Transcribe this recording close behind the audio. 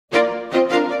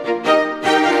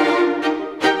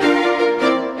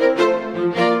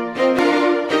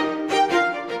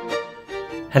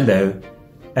Hello,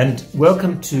 and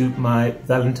welcome to my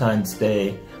Valentine's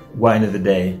Day Wine of the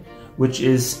Day, which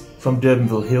is from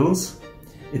Durbanville Hills.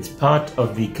 It's part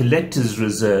of the Collector's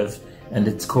Reserve, and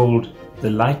it's called the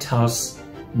Lighthouse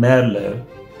Merlot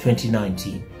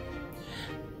 2019.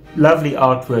 Lovely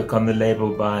artwork on the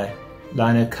label by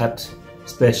lino cut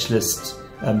specialist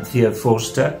Theo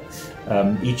Forster.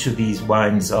 Each of these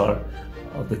wines of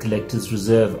the Collector's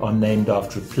Reserve are named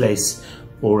after a place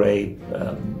or a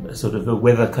sort of a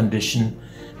weather condition,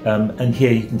 and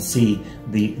here you can see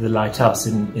the lighthouse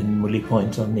in Mully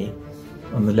Point on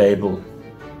the label.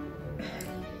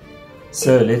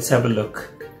 So let's have a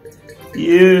look.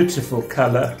 Beautiful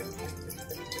color,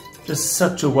 just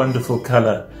such a wonderful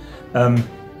color.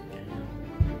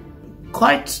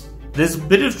 There's a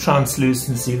bit of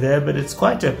translucency there, but it's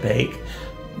quite opaque.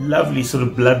 Lovely sort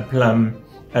of blood plum,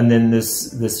 and then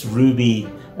this ruby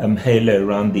halo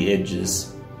around the edges.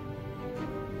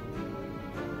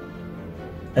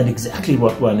 And exactly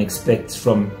what one expects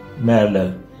from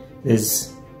Merlot.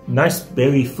 There's nice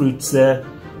berry fruits there,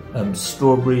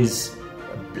 strawberries,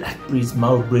 blackberries,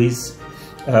 mulberries.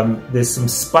 There's some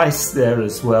spice there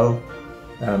as well,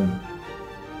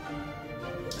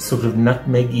 sort of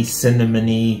nutmeggy,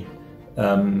 cinnamony,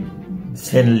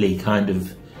 fennelly kind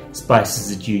of spices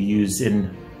that you use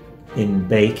in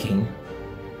baking.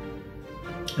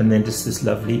 And then just this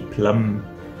lovely plum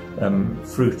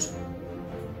fruit.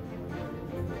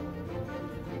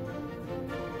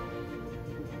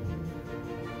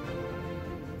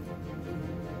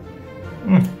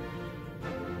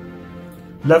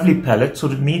 Lovely palate,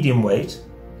 sort of medium weight.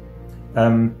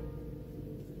 Again,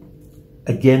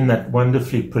 that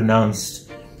wonderfully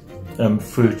pronounced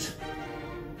fruit.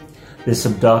 There's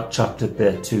some dark chocolate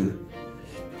there too.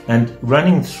 And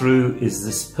running through is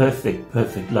this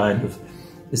perfect line of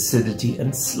acidity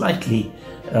and slightly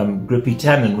grippy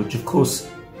tannin, which of course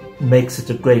makes it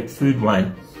a great food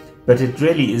wine. But it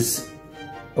really is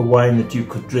a wine that you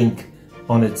could drink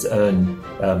on its own,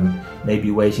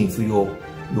 maybe waiting for your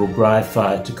braai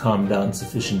fire to calm down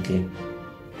sufficiently.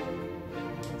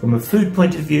 From a food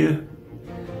point of view,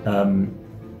 I'm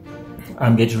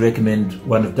going to recommend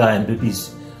one of Diane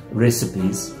Bibby's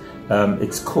recipes.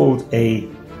 It's called a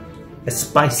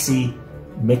spicy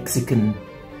Mexican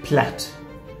plat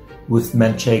with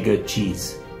manchego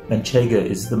cheese. Manchego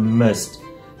is the most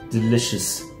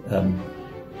delicious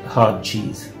hard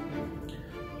cheese.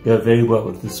 Go very well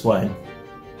with this wine.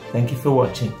 Thank you for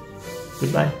watching.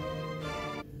 Goodbye.